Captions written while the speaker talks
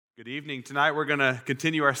Good evening. Tonight we're going to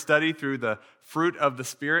continue our study through the fruit of the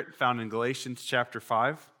Spirit found in Galatians chapter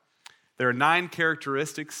 5. There are 9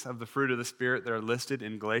 characteristics of the fruit of the Spirit that are listed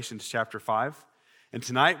in Galatians chapter 5. And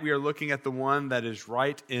tonight we are looking at the one that is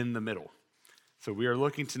right in the middle. So we are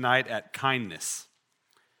looking tonight at kindness.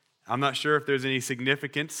 I'm not sure if there's any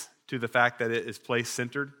significance to the fact that it is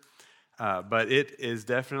place-centered, but it is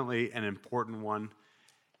definitely an important one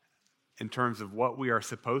in terms of what we are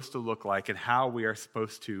supposed to look like and how we are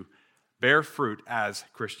supposed to bear fruit as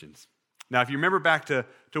Christians. Now, if you remember back to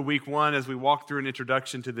week 1, as we walked through an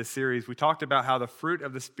introduction to this series, we talked about how the fruit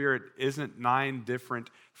of the Spirit isn't 9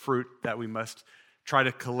 different fruit that we must try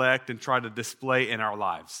to collect and try to display in our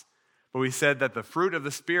lives. But we said that the fruit of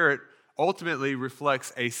the Spirit ultimately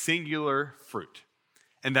reflects a singular fruit,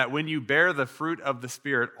 and that when you bear the fruit of the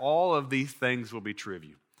Spirit, all of these things will be true of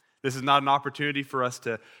you. This is not an opportunity for us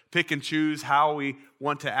to pick and choose how we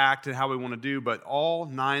want to act and how we want to do, but all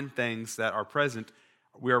 9 things that are present,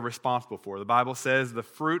 we are responsible for. The Bible says the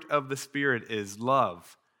fruit of the Spirit is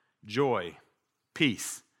love, joy,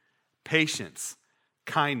 peace, patience,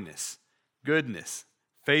 kindness, goodness,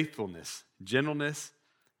 faithfulness, gentleness,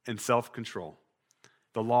 and self-control.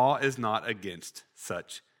 The law is not against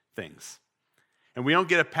such things. And we don't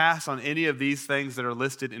get a pass on any of these things that are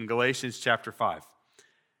listed in Galatians chapter 5.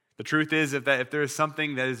 The truth is if there is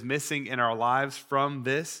something that is missing in our lives from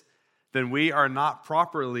this, then we are not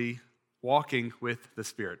properly walking with the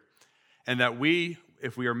Spirit. And that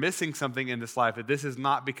if we are missing something in this life, if this is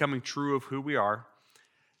not becoming true of who we are,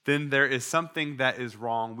 then there is something that is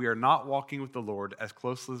wrong. We are not walking with the Lord as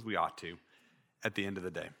closely as we ought to at the end of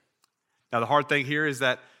the day. Now, the hard thing here is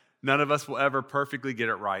that none of us will ever perfectly get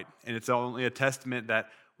it right. And it's only a testament that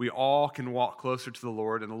we all can walk closer to the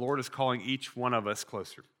Lord, and the Lord is calling each one of us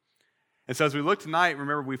closer. And so as we look tonight,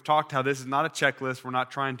 remember we've talked how this is not a checklist. We're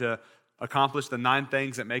not trying to accomplish the 9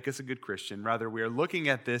 things that make us a good Christian. Rather, we are looking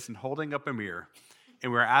at this and holding up a mirror,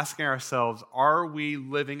 and we're asking ourselves, are we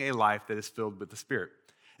living a life that is filled with the Spirit?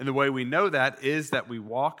 And the way we know that is that we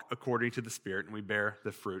walk according to the Spirit, and we bear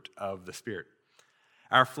the fruit of the Spirit.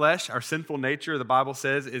 Our flesh, our sinful nature, the Bible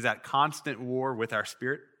says, is at constant war with our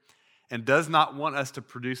spirit and does not want us to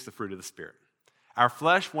produce the fruit of the Spirit. Our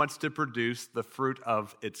flesh wants to produce the fruit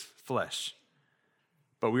of its flesh.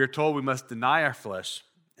 But we are told we must deny our flesh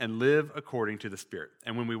and live according to the Spirit.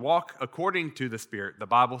 And when we walk according to the Spirit, the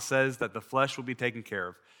Bible says that the flesh will be taken care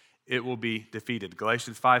of. It will be defeated.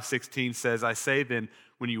 Galatians 5:16 says, I say then,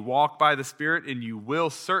 when you walk by the Spirit, and you will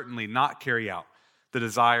certainly not carry out the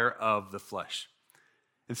desire of the flesh.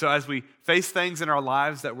 And so as we face things in our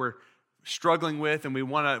lives that we're struggling with and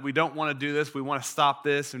we don't want to do this, we want to stop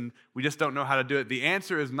this, and we just don't know how to do it, the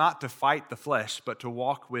answer is not to fight the flesh, but to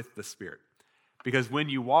walk with the Spirit. Because when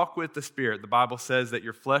you walk with the Spirit, the Bible says that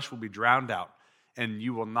your flesh will be drowned out and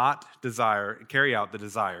you will not carry out the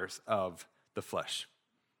desires of the flesh.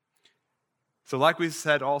 So like we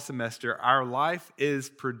said all semester, our life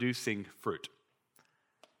is producing fruit.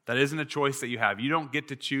 That isn't a choice that you have. You don't get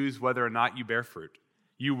to choose whether or not you bear fruit.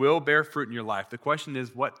 You will bear fruit in your life. The question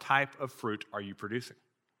is, what type of fruit are you producing?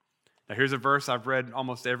 Now, here's a verse I've read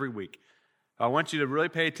almost every week. I want you to really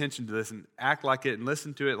pay attention to this and act like it and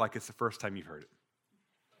listen to it like it's the first time you've heard it.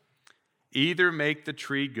 Either make the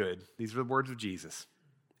tree good. These are the words of Jesus.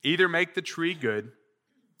 Either make the tree good,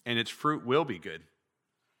 and its fruit will be good.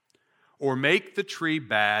 Or make the tree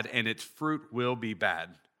bad, and its fruit will be bad.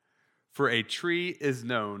 For a tree is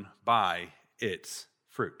known by its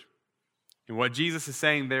fruit. And what Jesus is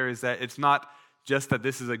saying there is that it's not just that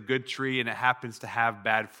this is a good tree and it happens to have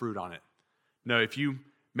bad fruit on it. No, if you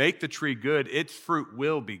make the tree good, its fruit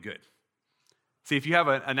will be good. See, if you have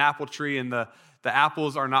an apple tree and the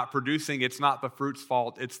apples are not producing, it's not the fruit's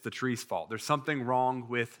fault, it's the tree's fault. There's something wrong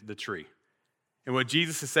with the tree. And what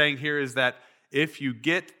Jesus is saying here is that if you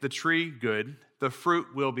get the tree good, the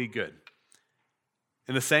fruit will be good.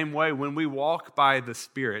 In the same way, when we walk by the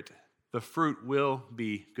Spirit, the fruit will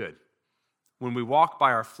be good. When we walk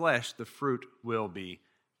by our flesh, the fruit will be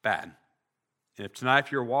bad. And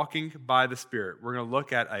if you're walking by the Spirit, we're going to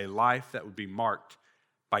look at a life that would be marked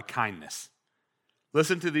by kindness.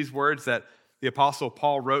 Listen to these words that the Apostle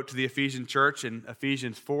Paul wrote to the Ephesian church in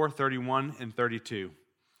Ephesians 4:31 and 32.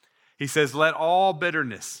 He says, let all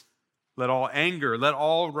bitterness, let all anger, let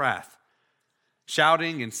all wrath,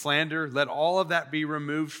 shouting and slander, let all of that be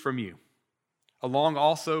removed from you, along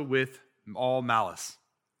also with all malice.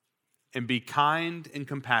 And be kind and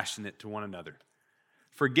compassionate to one another,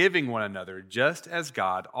 forgiving one another, just as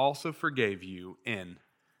God also forgave you in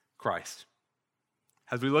Christ.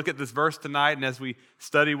 As we look at this verse tonight and as we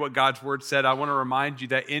study what God's word said, I want to remind you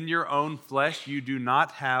that in your own flesh, you do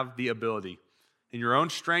not have the ability In your own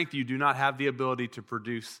strength, you do not have the ability to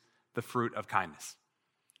produce the fruit of kindness.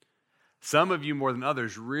 Some of you, more than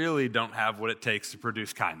others, really don't have what it takes to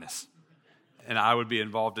produce kindness. And I would be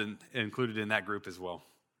included in that group as well.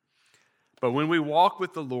 But when we walk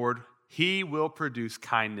with the Lord, He will produce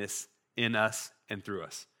kindness in us and through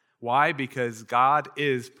us. Why? Because God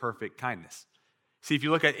is perfect kindness. See, if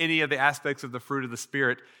you look at any of the aspects of the fruit of the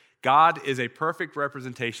Spirit, God is a perfect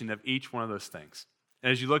representation of each one of those things.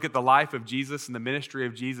 And as you look at the life of Jesus and the ministry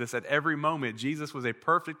of Jesus, at every moment, Jesus was a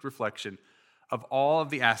perfect reflection of all of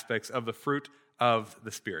the aspects of the fruit of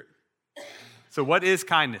the Spirit. So what is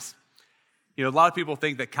kindness? You know, a lot of people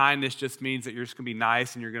think that kindness just means that you're just going to be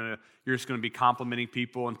nice and you're just going to be complimenting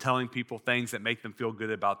people and telling people things that make them feel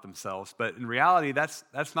good about themselves. But in reality, that's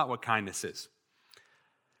not what kindness is.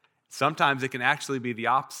 Sometimes it can actually be the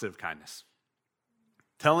opposite of kindness.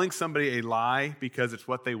 Telling somebody a lie because it's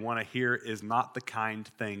what they want to hear is not the kind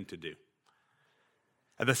thing to do.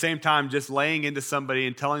 At the same time, just laying into somebody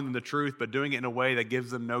and telling them the truth, but doing it in a way that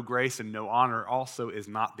gives them no grace and no honor also is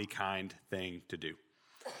not the kind thing to do.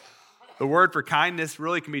 The word for kindness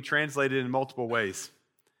really can be translated in multiple ways.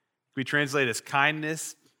 It can be translated as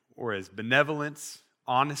kindness or as benevolence,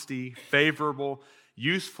 honesty, favorable,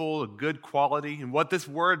 useful, a good quality. And what this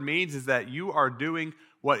word means is that you are doing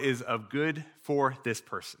what is of good for this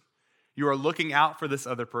person. You are looking out for this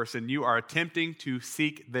other person. You are attempting to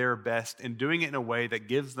seek their best and doing it in a way that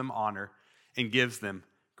gives them honor and gives them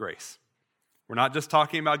grace. We're not just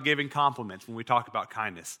talking about giving compliments when we talk about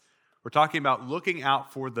kindness. We're talking about looking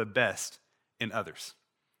out for the best in others.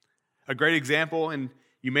 A great example, and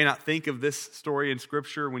you may not think of this story in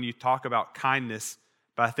Scripture when you talk about kindness,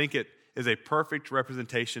 but I think it is a perfect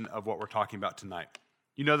representation of what we're talking about tonight.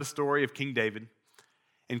 You know the story of King David.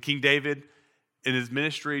 And King David, in his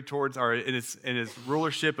ministry in his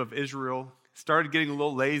rulership of Israel, started getting a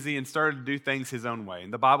little lazy and started to do things his own way.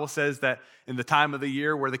 And the Bible says that in the time of the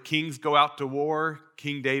year where the kings go out to war,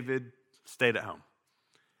 King David stayed at home.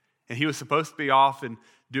 And he was supposed to be off and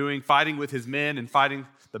fighting with his men and fighting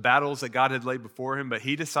the battles that God had laid before him, but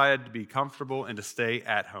he decided to be comfortable and to stay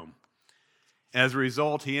at home. And as a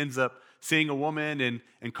result, he ends up seeing a woman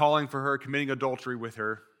and calling for her, committing adultery with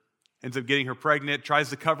her, ends up getting her pregnant, tries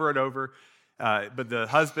to cover it over, but the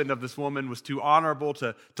husband of this woman was too honorable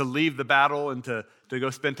to leave the battle and to go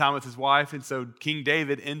spend time with his wife, and so King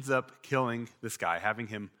David ends up killing this guy, having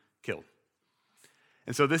him killed.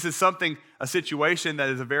 And so this is a situation that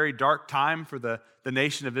is a very dark time for the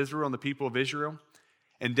nation of Israel and the people of Israel.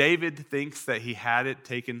 And David thinks that he had it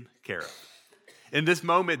taken care of. In this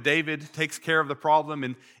moment, David takes care of the problem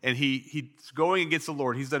and he's going against the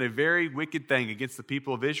Lord. He's done a very wicked thing against the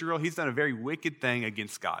people of Israel. He's done a very wicked thing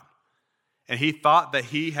against God. And he thought that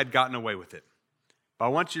he had gotten away with it. But I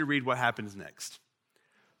want you to read what happens next.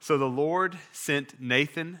 So the Lord sent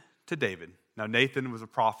Nathan to David. Now Nathan was a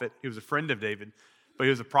prophet. He was a friend of David. But he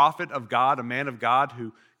was a prophet of God, a man of God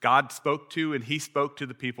who God spoke to, and he spoke to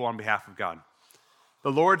the people on behalf of God.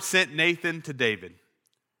 The Lord sent Nathan to David.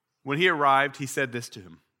 When he arrived, he said this to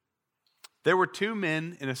him. There were two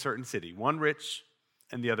men in a certain city, one rich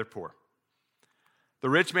and the other poor. The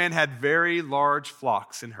rich man had very large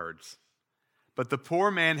flocks and herds, but the poor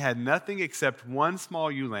man had nothing except one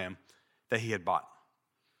small ewe lamb that he had bought.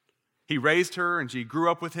 He raised her, and she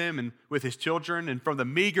grew up with him and with his children, and from the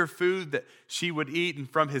meager food that she would eat, and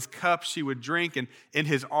from his cup she would drink, and in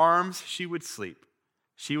his arms she would sleep.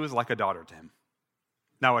 She was like a daughter to him.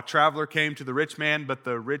 Now a traveler came to the rich man, but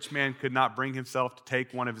the rich man could not bring himself to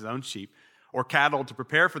take one of his own sheep or cattle to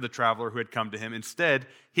prepare for the traveler who had come to him. Instead,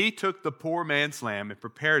 he took the poor man's lamb and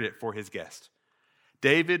prepared it for his guest.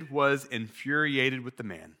 David was infuriated with the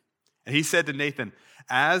man. And he said to Nathan,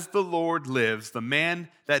 "As the Lord lives, the man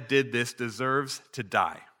that did this deserves to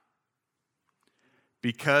die,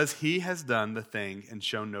 because he has done the thing and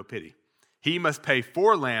shown no pity. He must pay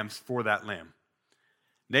 4 lambs for that lamb."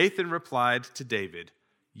 Nathan replied to David,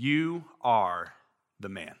 "You are the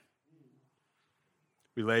man."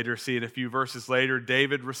 We later see it a few verses later,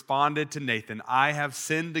 David responded to Nathan, "I have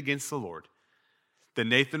sinned against the Lord." Then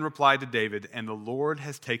Nathan replied to David, "And the Lord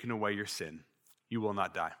has taken away your sin. You will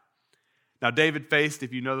not die." Now David faced,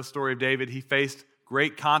 if you know the story of David, he faced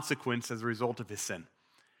great consequence as a result of his sin.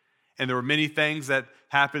 And there were many things that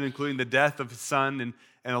happened, including the death of his son and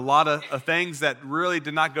a lot of things that really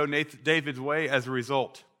did not go David's way as a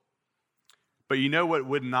result. But you know what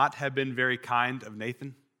would not have been very kind of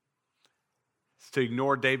Nathan? It's to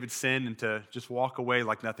ignore David's sin and to just walk away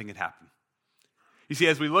like nothing had happened. You see,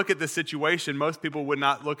 as we look at this situation, most people would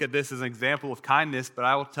not look at this as an example of kindness, but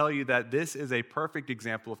I will tell you that this is a perfect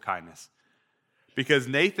example of kindness. Because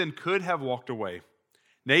Nathan could have walked away.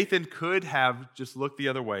 Nathan could have just looked the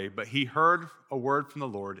other way, but he heard a word from the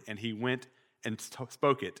Lord, and he went and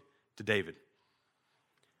spoke it to David.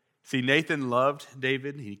 See, Nathan loved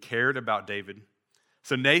David. He cared about David.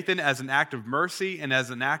 So Nathan, as an act of mercy and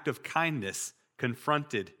as an act of kindness,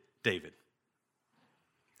 confronted David.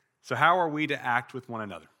 So how are we to act with one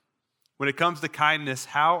another? When it comes to kindness,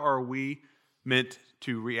 how are we meant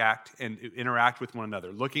to react and interact with one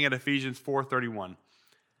another? Looking at Ephesians 4:31,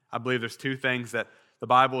 I believe there's two things that the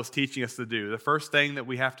Bible is teaching us to do. The first thing that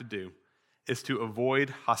we have to do is to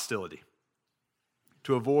avoid hostility.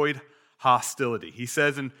 To avoid hostility. He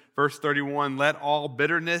says in verse 31, "Let all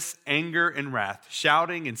bitterness, anger, and wrath,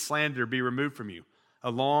 shouting and slander be removed from you,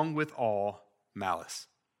 along with all malice."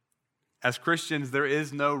 As Christians, there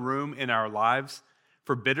is no room in our lives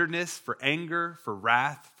for bitterness, for anger, for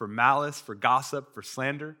wrath, for malice, for gossip, for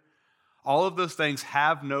slander. All of those things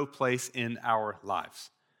have no place in our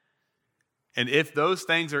lives. And if those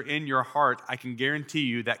things are in your heart, I can guarantee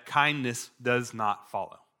you that kindness does not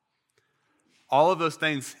follow. All of those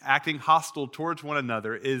things, acting hostile towards one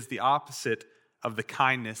another, is the opposite of the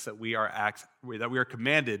kindness that we are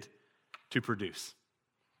commanded to produce.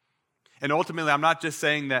 And ultimately, I'm not just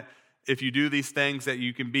saying that if you do these things that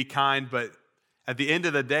you can be kind, but at the end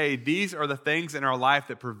of the day, these are the things in our life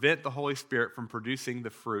that prevent the Holy Spirit from producing the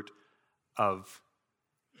fruit of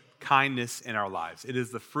kindness in our lives. It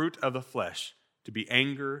is the fruit of the flesh to be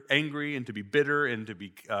angry and to be bitter and to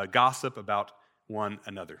be gossip about one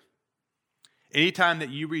another. Anytime that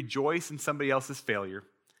you rejoice in somebody else's failure,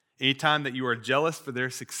 anytime that you are jealous for their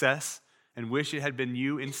success and wish it had been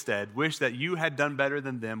you instead, wish that you had done better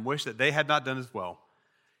than them, wish that they had not done as well,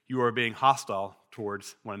 you are being hostile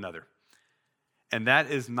towards one another. And that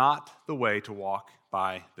is not the way to walk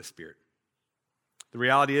by the Spirit. The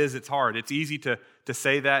reality is it's hard. It's easy to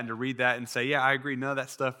say that and to read that and say, yeah, I agree, none of that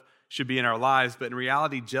stuff should be in our lives. But in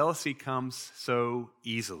reality, jealousy comes so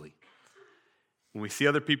easily. When we see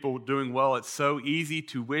other people doing well, it's so easy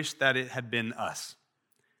to wish that it had been us.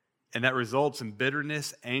 And that results in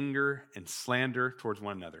bitterness, anger, and slander towards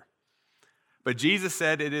one another. But Jesus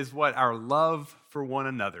said it is what? Our love for one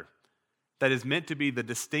another that is meant to be the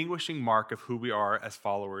distinguishing mark of who we are as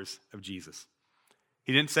followers of Jesus.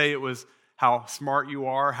 He didn't say it was how smart you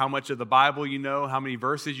are, how much of the Bible you know, how many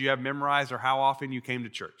verses you have memorized, or how often you came to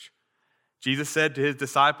church. Jesus said to his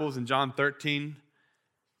disciples in John 13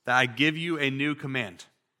 that I give you a new command.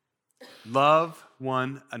 Love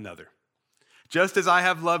one another. Just as I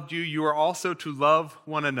have loved you, you are also to love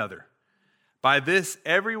one another. By this,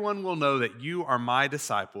 everyone will know that you are my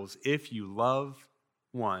disciples if you love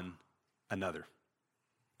one another.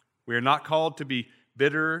 We are not called to be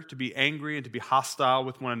bitter, to be angry, and to be hostile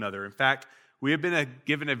with one another. In fact, we have been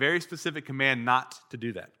given a very specific command not to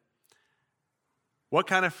do that. What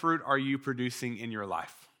kind of fruit are you producing in your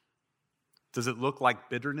life? Does it look like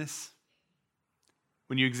bitterness?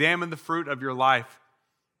 When you examine the fruit of your life,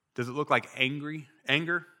 does it look like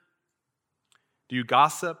anger? Do you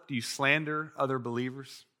gossip? Do you slander other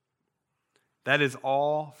believers? That is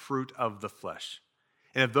all fruit of the flesh.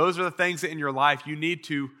 And if those are the things that in your life you need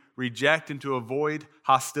to reject and to avoid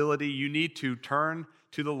hostility, you need to turn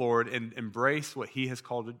to the Lord and embrace what He has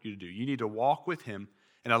called you to do. You need to walk with Him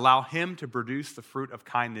and allow Him to produce the fruit of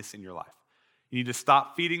kindness in your life. You need to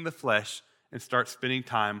stop feeding the flesh and start spending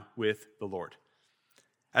time with the Lord.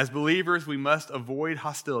 As believers, we must avoid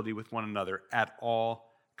hostility with one another at all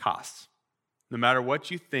costs. No matter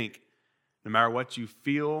what you think, no matter what you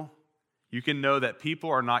feel, you can know that people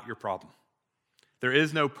are not your problem. There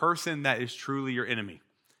is no person that is truly your enemy.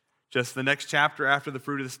 Just the next chapter after the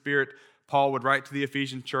fruit of the Spirit, Paul would write to the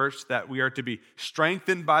Ephesian church that we are to be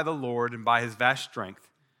strengthened by the Lord and by His vast strength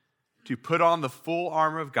to put on the full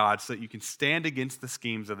armor of God so that you can stand against the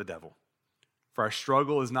schemes of the devil. For our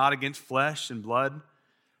struggle is not against flesh and blood,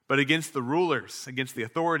 but against the rulers, against the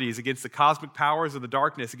authorities, against the cosmic powers of the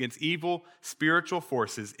darkness, against evil spiritual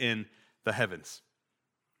forces in the heavens.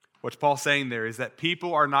 What Paul's saying there is that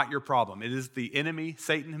people are not your problem. It is the enemy,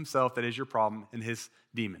 Satan himself, that is your problem and his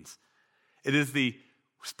demons. It is the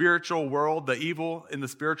spiritual world, the evil in the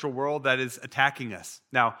spiritual world that is attacking us.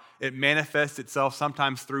 Now, it manifests itself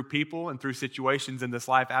sometimes through people and through situations in this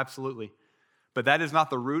life, absolutely. But that is not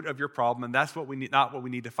the root of your problem, and that's not what we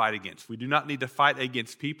need to fight against. We do not need to fight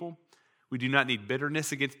against people. We do not need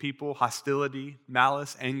bitterness against people, hostility,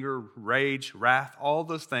 malice, anger, rage, wrath. All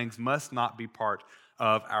those things must not be part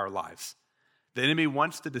of our lives. The enemy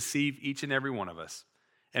wants to deceive each and every one of us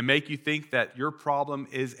and make you think that your problem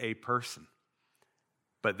is a person.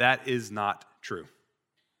 But that is not true.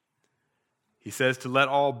 He says to let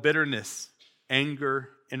all bitterness, anger,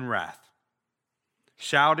 and wrath.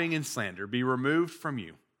 shouting and slander be removed from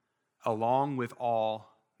you, along with all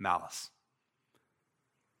malice.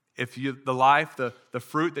 If the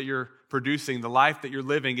fruit that you're producing, the life that you're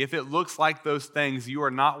living, if it looks like those things, you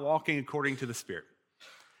are not walking according to the Spirit.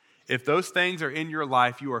 If those things are in your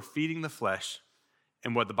life, you are feeding the flesh,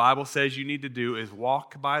 and what the Bible says you need to do is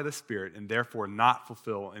walk by the Spirit and therefore not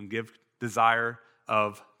fulfill and give desire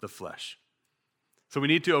of the flesh. So we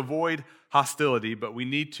need to avoid hostility, but we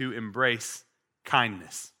need to embrace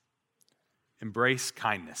kindness. Embrace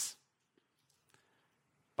kindness.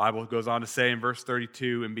 The Bible goes on to say in verse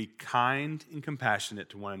 32, and be kind and compassionate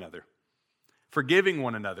to one another, forgiving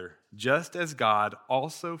one another, just as God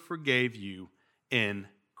also forgave you in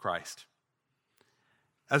Christ.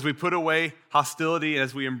 As we put away hostility,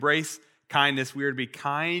 as we embrace kindness, we are to be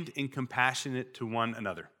kind and compassionate to one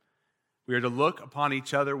another. We are to look upon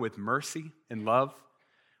each other with mercy and love.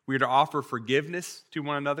 We are to offer forgiveness to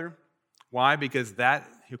one another. Why? Because that,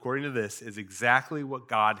 according to this, is exactly what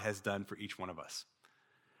God has done for each one of us.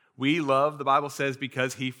 We love, the Bible says,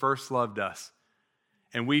 because he first loved us.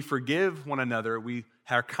 And we forgive one another. We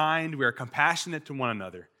are kind. We are compassionate to one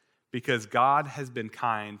another because God has been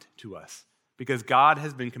kind to us. Because God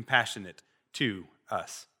has been compassionate to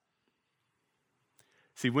us.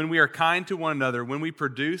 See, when we are kind to one another, when we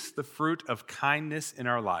produce the fruit of kindness in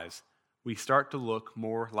our lives, we start to look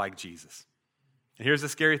more like Jesus. And here's the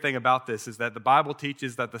scary thing about this is that the Bible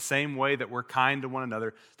teaches that the same way that we're kind to one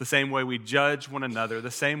another, the same way we judge one another,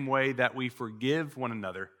 the same way that we forgive one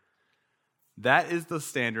another, that is the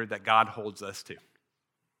standard that God holds us to.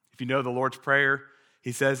 If you know the Lord's Prayer,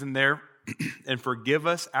 he says in there, and forgive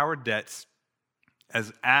us our debts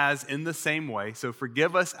as in the same way. So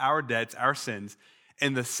forgive us our debts, our sins,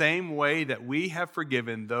 in the same way that we have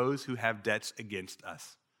forgiven those who have debts against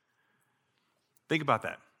us. Think about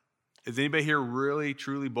that. Is anybody here really,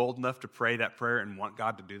 truly bold enough to pray that prayer and want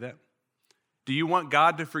God to do that? Do you want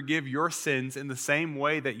God to forgive your sins in the same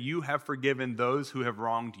way that you have forgiven those who have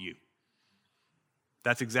wronged you?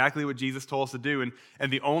 That's exactly what Jesus told us to do.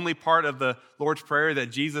 And the only part of the Lord's Prayer that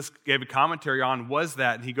Jesus gave a commentary on was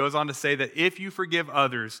that. And he goes on to say that if you forgive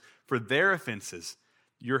others for their offenses,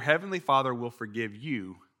 your heavenly Father will forgive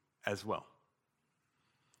you as well.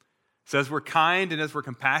 So as we're kind and as we're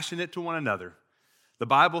compassionate to one another, the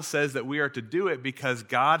Bible says that we are to do it because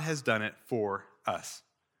God has done it for us.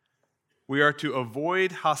 We are to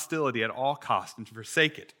avoid hostility at all costs and to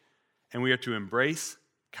forsake it. And we are to embrace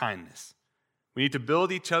kindness. We need to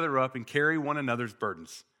build each other up and carry one another's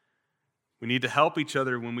burdens. We need to help each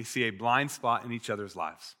other when we see a blind spot in each other's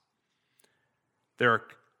lives. There are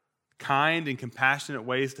kind and compassionate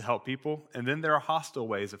ways to help people, and then there are hostile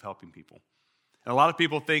ways of helping people. And a lot of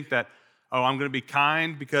people think that, oh, I'm going to be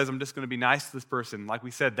kind because I'm just going to be nice to this person. Like we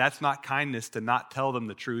said, that's not kindness to not tell them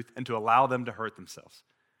the truth and to allow them to hurt themselves.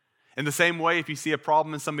 In the same way, if you see a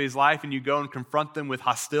problem in somebody's life and you go and confront them with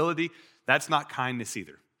hostility, that's not kindness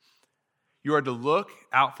either. You are to look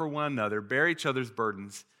out for one another, bear each other's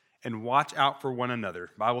burdens, and watch out for one another.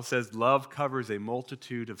 The Bible says love covers a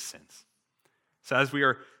multitude of sins. So as we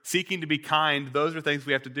are seeking to be kind, those are things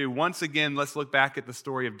we have to do. Once again, let's look back at the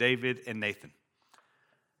story of David and Nathan.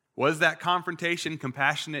 Was that confrontation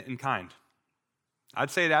compassionate and kind? I'd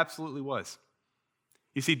say it absolutely was.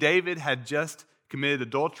 You see, David had just committed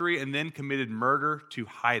adultery and then committed murder to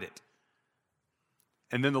hide it.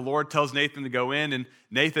 And then the Lord tells Nathan to go in, and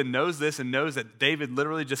Nathan knows this and knows that David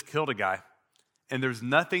literally just killed a guy. And there's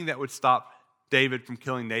nothing that would stop David from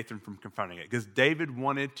killing Nathan from confronting it, because David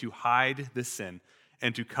wanted to hide this sin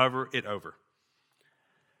and to cover it over.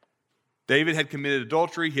 David had committed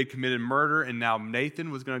adultery, he had committed murder, and now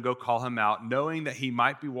Nathan was going to go call him out, knowing that he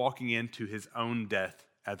might be walking into his own death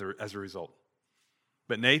as a result.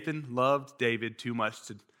 But Nathan loved David too much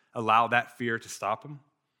to allow that fear to stop him.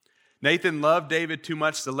 Nathan loved David too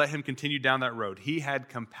much to let him continue down that road. He had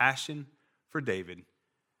compassion for David,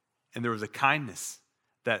 and there was a kindness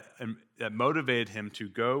that motivated him to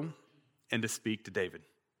go and to speak to David.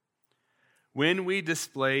 When we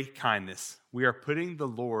display kindness, we are putting the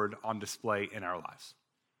Lord on display in our lives.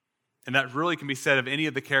 And that really can be said of any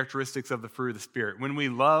of the characteristics of the fruit of the Spirit. When we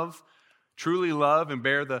love, truly love, and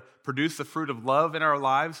produce the fruit of love in our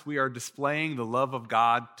lives, we are displaying the love of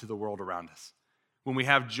God to the world around us. When we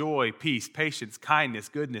have joy, peace, patience, kindness,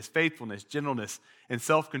 goodness, faithfulness, gentleness, and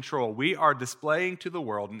self-control, we are displaying to the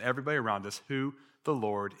world and everybody around us who the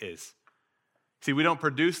Lord is. See, we don't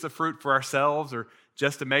produce the fruit for ourselves or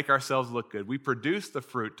just to make ourselves look good. We produce the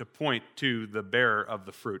fruit to point to the bearer of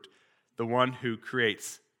the fruit, the one who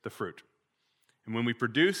creates the fruit. And when we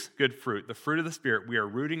produce good fruit, the fruit of the Spirit, we are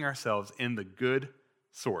rooting ourselves in the good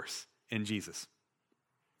source, in Jesus.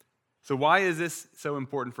 So why is this so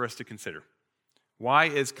important for us to consider? Why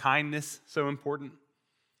is kindness so important?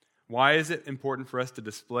 Why is it important for us to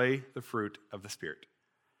display the fruit of the Spirit?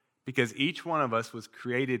 Because each one of us was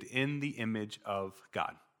created in the image of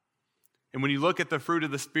God. And when you look at the fruit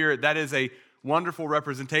of the Spirit, that is a wonderful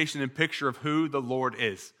representation and picture of who the Lord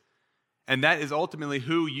is. And that is ultimately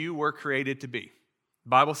who you were created to be. The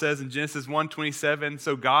Bible says in Genesis 1:27,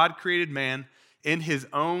 so God created man in his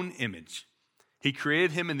own image. He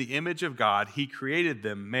created him in the image of God. He created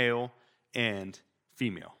them male and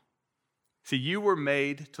female. See, you were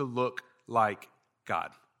made to look like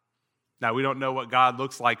God. Now, we don't know what God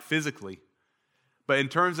looks like physically, but in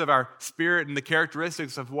terms of our spirit and the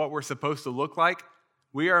characteristics of what we're supposed to look like,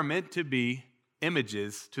 we are meant to be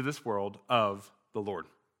images to this world of the Lord.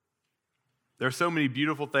 There are so many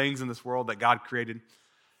beautiful things in this world that God created.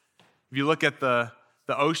 If you look at the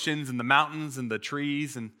oceans and the mountains and the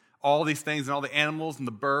trees and all these things and all the animals and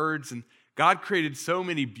the birds, and God created so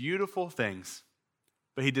many beautiful things,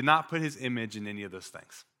 but he did not put his image in any of those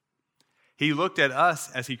things. He looked at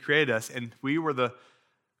us as he created us, and we were the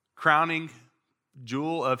crowning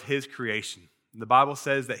jewel of his creation. The Bible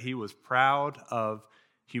says that he was proud of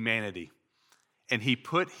humanity, and he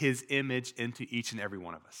put his image into each and every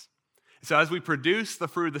one of us. So as we produce the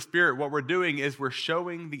fruit of the Spirit, what we're doing is we're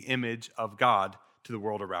showing the image of God to the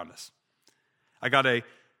world around us. I got a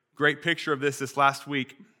great picture of this last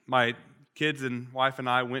week. My kids and wife and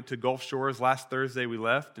I went to Gulf Shores last Thursday. We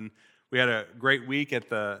left, and we had a great week at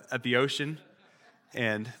the ocean,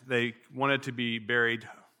 and they wanted to be buried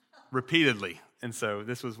repeatedly. And so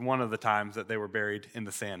this was one of the times that they were buried in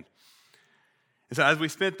the sand. And so as we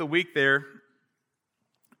spent the week there,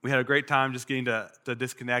 we had a great time just getting to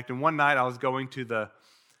disconnect. And one night I was going to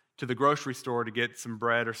the grocery store to get some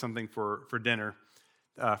bread or something for dinner,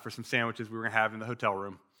 for some sandwiches we were going to have in the hotel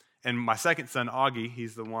room. And my second son, Augie,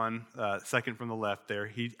 he's the one second from the left there,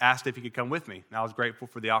 he asked if he could come with me. And I was grateful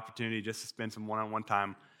for the opportunity just to spend some one-on-one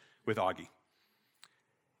time with Augie.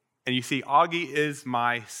 And you see, Augie is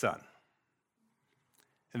my son.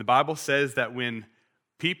 And the Bible says that when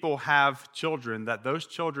people have children, that those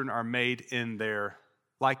children are made in their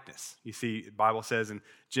likeness. You see, the Bible says in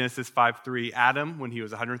Genesis 5:3, Adam, when he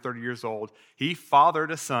was 130 years old, he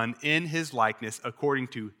fathered a son in his likeness according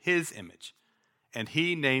to his image, and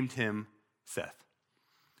he named him Seth.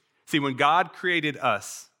 See, when God created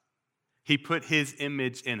us, he put his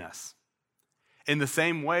image in us. In the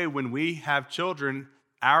same way, when we have children,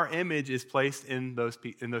 our image is placed in those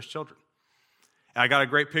children. And I got a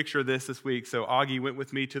great picture of this week. So Augie went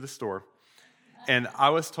with me to the store. And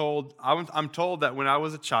I'm told that when I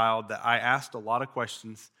was a child that I asked a lot of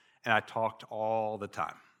questions and I talked all the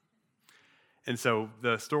time. And so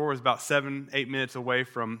the store was about 7-8 minutes away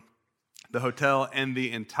from the hotel, and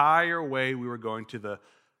the entire way we were going to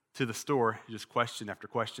the store, just question after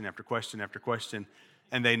question after question after question,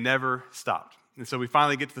 and they never stopped. And so we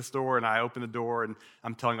finally get to the store, and I open the door, and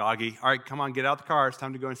I'm telling Augie, all right, come on, get out the car. It's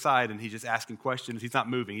time to go inside. And he's just asking questions. He's not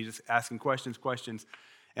moving. He's just asking questions.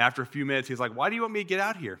 And after a few minutes, he's like, why do you want me to get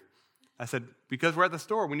out here? I said, because we're at the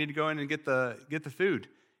store. We need to go in and get the food.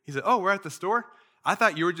 He said, oh, we're at the store? I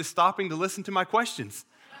thought you were just stopping to listen to my questions.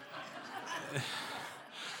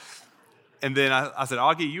 And then I said,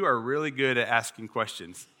 Augie, you are really good at asking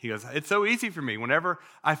questions. He goes, it's so easy for me. Whenever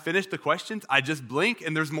I finish the questions, I just blink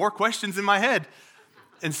and there's more questions in my head.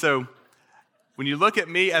 And so when you look at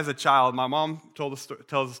me as a child, my mom tells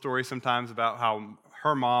a story sometimes about how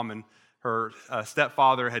her mom and her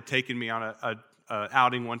stepfather had taken me on a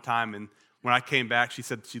outing one time. And when I came back, she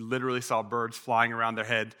said she literally saw birds flying around their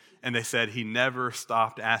head. And they said he never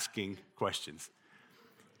stopped asking questions.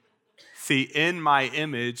 See, in my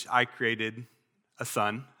image, I created a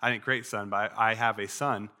son. I didn't create a son, but I have a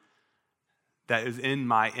son that is in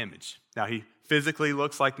my image. Now, he physically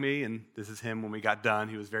looks like me, and this is him when we got done.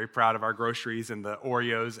 He was very proud of our groceries and the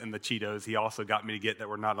Oreos and the Cheetos. He also got me to get that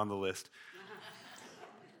were not on the list.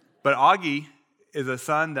 But Augie is a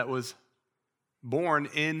son that was born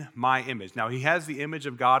in my image. Now, he has the image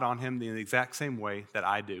of God on him in the exact same way that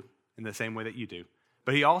I do, in the same way that you do.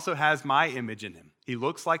 But he also has my image in him. He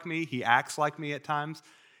looks like me, he acts like me at times,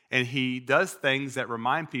 and he does things that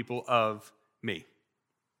remind people of me.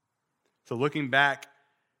 So looking back,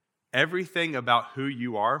 everything about who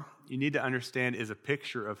you are, you need to understand is a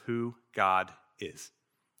picture of who God is.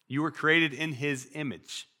 You were created in his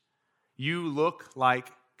image. You look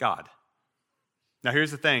like God. Now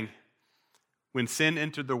here's the thing. When sin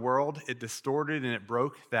entered the world, it distorted and it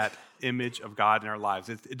broke that image of God in our lives.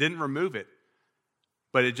 It didn't remove it.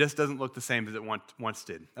 But it just doesn't look the same as it once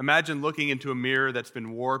did. Imagine looking into a mirror that's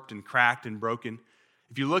been warped and cracked and broken.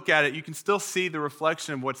 If you look at it, you can still see the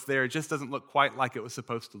reflection of what's there. It just doesn't look quite like it was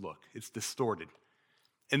supposed to look. It's distorted.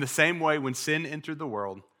 In the same way, when sin entered the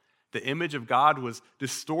world, the image of God was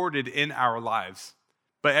distorted in our lives.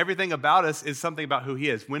 But everything about us is something about who he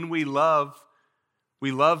is. When we love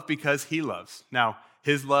because he loves. Now,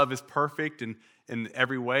 his love is perfect in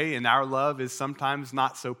every way, and our love is sometimes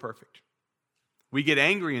not so perfect. We get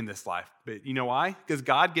angry in this life, but you know why? Because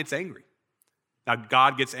God gets angry. Now,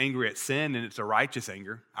 God gets angry at sin, and it's a righteous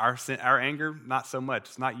anger. Our anger, not so much.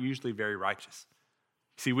 It's not usually very righteous.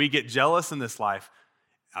 See, we get jealous in this life.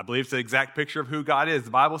 I believe it's the exact picture of who God is. The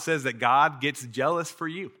Bible says that God gets jealous for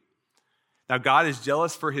you. Now, God is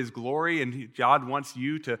jealous for his glory, and God wants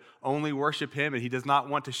you to only worship him, and he does not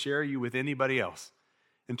want to share you with anybody else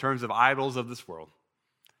in terms of idols of this world.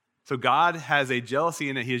 So God has a jealousy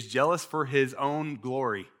in it. He is jealous for his own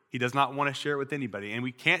glory. He does not want to share it with anybody, and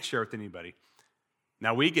we can't share it with anybody.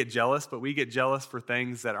 Now, we get jealous, but we get jealous for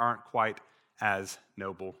things that aren't quite as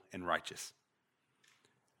noble and righteous.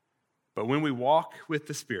 But when we walk with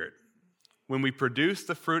the Spirit, when we produce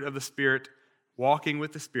the fruit of the Spirit, walking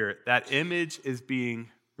with the Spirit, that image is being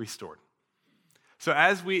restored. So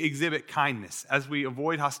as we exhibit kindness, as we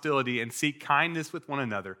avoid hostility and seek kindness with one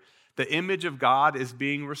another, the image of God is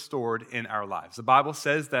being restored in our lives. The Bible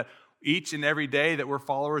says that each and every day that we're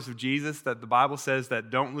followers of Jesus, that the Bible says that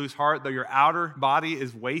don't lose heart, though your outer body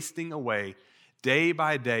is wasting away, day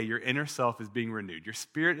by day your inner self is being renewed. Your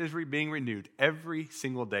spirit is being renewed every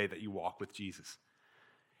single day that you walk with Jesus.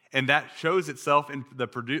 And that shows itself in the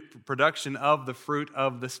production of the fruit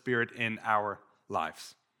of the Spirit in our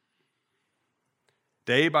lives.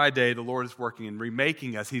 Day by day, the Lord is working and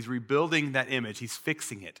remaking us. He's rebuilding that image. He's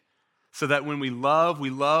fixing it so that when we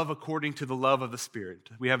love according to the love of the Spirit.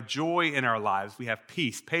 We have joy in our lives. We have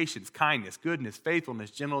peace, patience, kindness, goodness,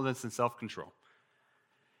 faithfulness, gentleness, and self-control.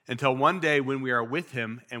 Until one day when we are with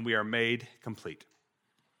him and we are made complete.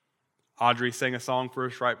 Audrey sang a song for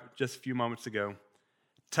us right just a few moments ago.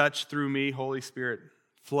 Touch through me, Holy Spirit.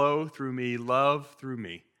 Flow through me, love through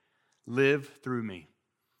me, live through me.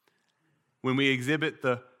 When we exhibit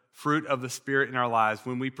the fruit of the Spirit in our lives,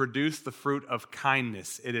 when we produce the fruit of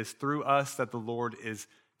kindness, it is through us that the Lord is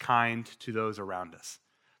kind to those around us.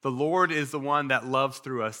 The Lord is the one that loves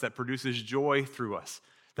through us, that produces joy through us,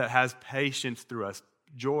 that has patience through us.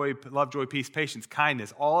 Joy, love, joy, peace, patience,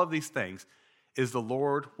 kindness, all of these things is the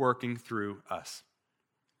Lord working through us.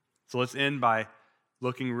 So let's end by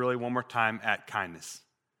looking really one more time at kindness.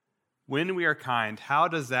 When we are kind, how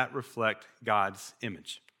does that reflect God's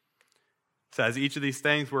image? So as each of these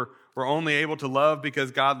things, we're only able to love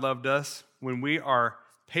because God loved us. When we are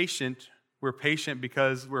patient, we're patient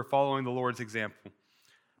because we're following the Lord's example.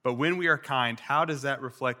 But when we are kind, how does that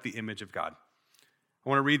reflect the image of God? I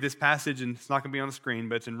want to read this passage, and it's not going to be on the screen,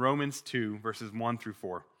 but it's in Romans 2, verses 1 through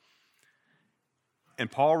 4.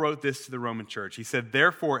 And Paul wrote this to the Roman church. He said,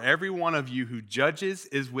 "Therefore, every one of you who judges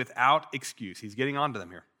is without excuse." He's getting on to them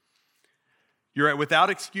here. You're without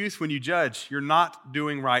excuse when you judge. You're not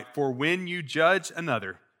doing right. For when you judge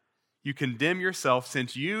another, you condemn yourself,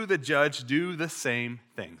 since you, the judge, do the same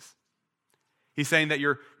things. He's saying that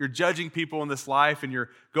you're judging people in this life and you're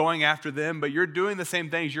going after them, but you're doing the same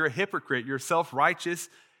things. You're a hypocrite. You're self-righteous.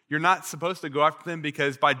 You're not supposed to go after them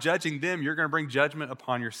because by judging them, you're going to bring judgment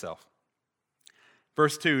upon yourself.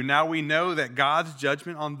 Verse 2, now we know that God's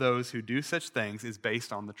judgment on those who do such things is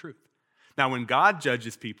based on the truth. Now, when God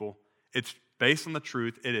judges people, it's based on the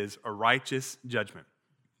truth. It is a righteous judgment.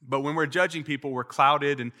 But when we're judging people, we're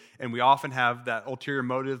clouded, and we often have that ulterior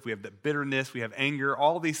motive. We have that bitterness. We have anger,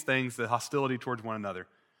 all these things, the hostility towards one another.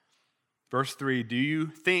 Verse 3, do you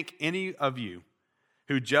think any of you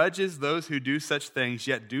who judges those who do such things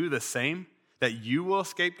yet do the same, that you will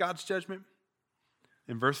escape God's judgment?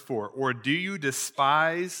 In verse 4, or do you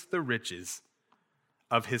despise the riches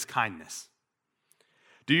of his kindness?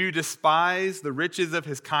 Do you despise the riches of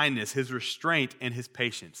his kindness, his restraint, and his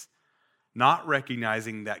patience, not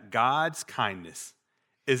recognizing that God's kindness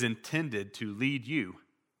is intended to lead you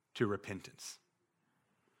to repentance?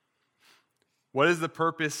 What is the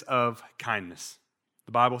purpose of kindness?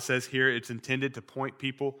 The Bible says here it's intended to point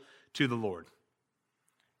people to the Lord.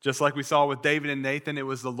 Just like we saw with David and Nathan, it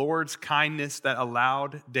was the Lord's kindness that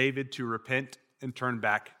allowed David to repent and turn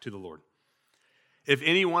back to the Lord. If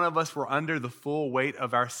any one of us were under the full weight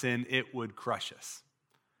of our sin, it would crush us.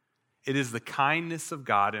 It is the kindness of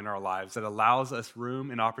God in our lives that allows us room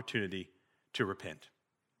and opportunity to repent.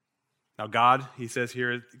 Now God, he says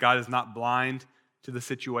here, God is not blind to the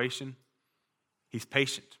situation. He's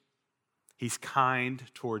patient. He's kind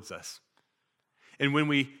towards us. And when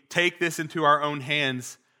we take this into our own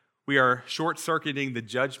hands, we are short-circuiting the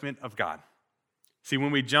judgment of God. See,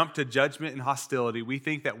 when we jump to judgment and hostility, we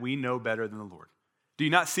think that we know better than the Lord. Do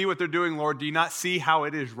you not see what they're doing, Lord? Do you not see how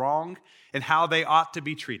it is wrong and how they ought to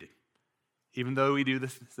be treated? Even though we do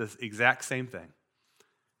this exact same thing.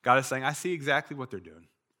 God is saying, I see exactly what they're doing.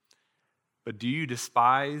 But do you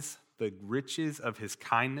despise the riches of his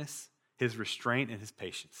kindness, his restraint, and his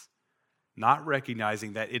patience, not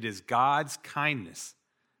recognizing that it is God's kindness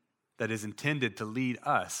that is intended to lead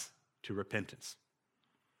us to repentance?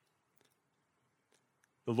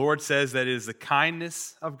 The Lord says that it is the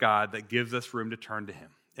kindness of God that gives us room to turn to him.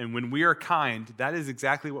 And when we are kind, that is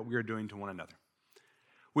exactly what we are doing to one another.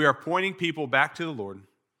 We are pointing people back to the Lord,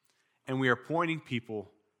 and we are pointing people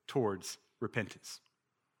towards repentance.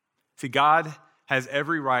 See, God has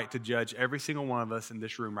every right to judge every single one of us in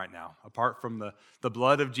this room right now, apart from the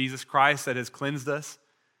blood of Jesus Christ that has cleansed us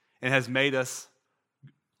and has made us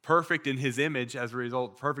perfect in his image as a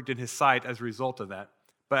result, perfect in his sight as a result of that.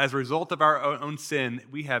 But as a result of our own sin,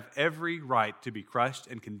 we have every right to be crushed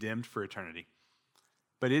and condemned for eternity.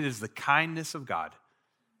 But it is the kindness of God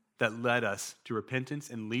that led us to repentance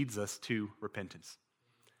and leads us to repentance.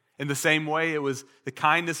 In the same way, it was the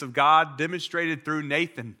kindness of God demonstrated through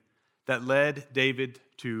Nathan that led David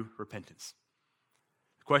to repentance.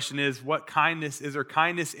 The question is, what kindness is there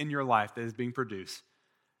kindness in your life that is being produced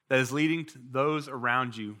that is leading to those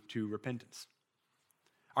around you to repentance?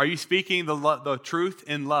 Are you speaking the truth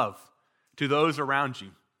in love to those around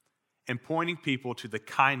you and pointing people to the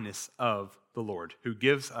kindness of the Lord, who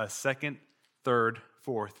gives us second, third,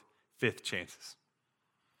 fourth, fifth chances?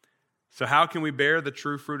 So how can we bear the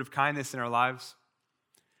true fruit of kindness in our lives?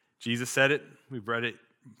 Jesus said it. We've read it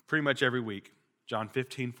pretty much every week. John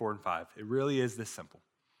 15, 4 and 5. It really is this simple.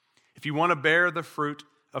 If you want to bear the fruit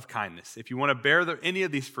of kindness, if you want to bear any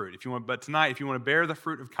of these fruit, but tonight, if you want to bear the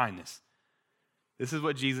fruit of kindness, this is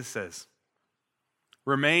what Jesus says.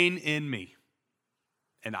 Remain in me,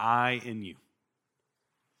 and I in you.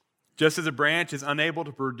 Just as a branch is unable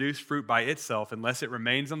to produce fruit by itself unless it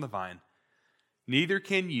remains on the vine, neither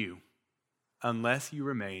can you unless you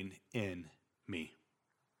remain in me.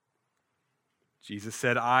 Jesus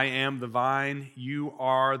said, I am the vine, you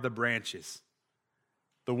are the branches.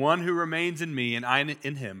 The one who remains in me and I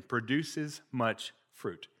in him produces much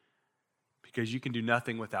fruit, because you can do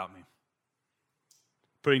nothing without me.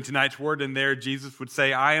 Putting tonight's word in there, Jesus would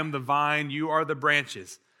say, I am the vine, you are the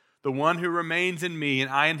branches. The one who remains in me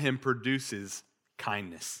and I in him produces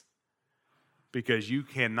kindness, because you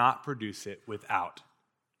cannot produce it without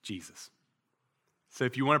Jesus. So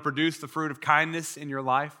if you want to produce the fruit of kindness in your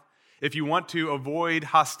life, if you want to avoid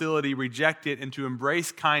hostility, reject it, and to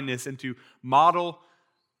embrace kindness and to model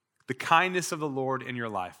the kindness of the Lord in your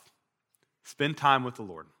life, spend time with the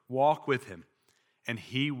Lord, walk with him, and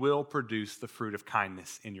he will produce the fruit of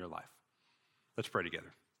kindness in your life. Let's pray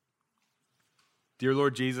together. Dear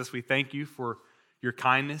Lord Jesus, we thank you for your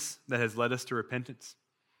kindness that has led us to repentance.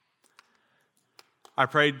 I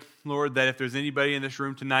prayed, Lord, that if there's anybody in this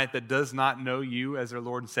room tonight that does not know you as their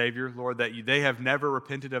Lord and Savior, Lord, that they have never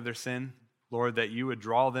repented of their sin, Lord, that you would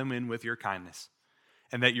draw them in with your kindness,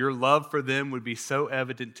 and that your love for them would be so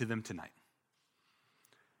evident to them tonight.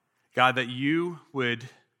 God, that you would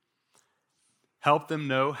help them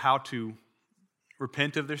know how to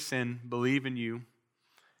repent of their sin, believe in you,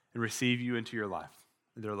 and receive you into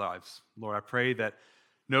their lives. Lord, I pray that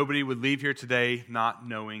nobody would leave here today not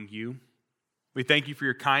knowing you. We thank you for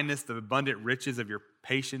your kindness, the abundant riches of your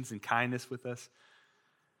patience and kindness with us.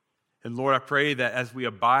 And Lord, I pray that as we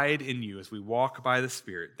abide in you, as we walk by the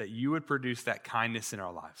Spirit, that you would produce that kindness in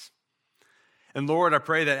our lives. And Lord, I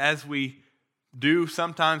pray that as we do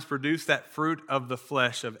sometimes produce that fruit of the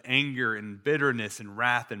flesh of anger and bitterness and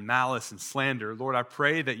wrath and malice and slander, Lord, I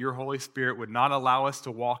pray that your Holy Spirit would not allow us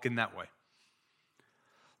to walk in that way.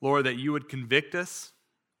 Lord, that you would convict us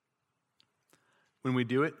when we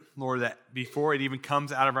do it. Lord, that before it even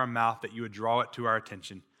comes out of our mouth, that you would draw it to our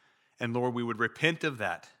attention. And Lord, we would repent of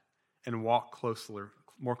that and walk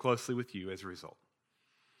more closely with you as a result.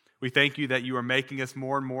 We thank you that you are making us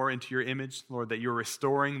more and more into your image, Lord, that you're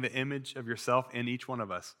restoring the image of yourself in each one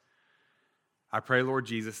of us. I pray, Lord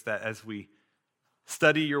Jesus, that as we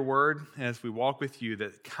study your word, as we walk with you,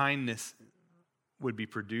 that kindness would be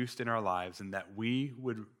produced in our lives and that we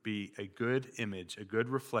would be a good image, a good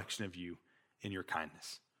reflection of you in your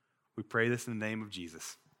kindness. We pray this in the name of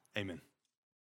Jesus. Amen.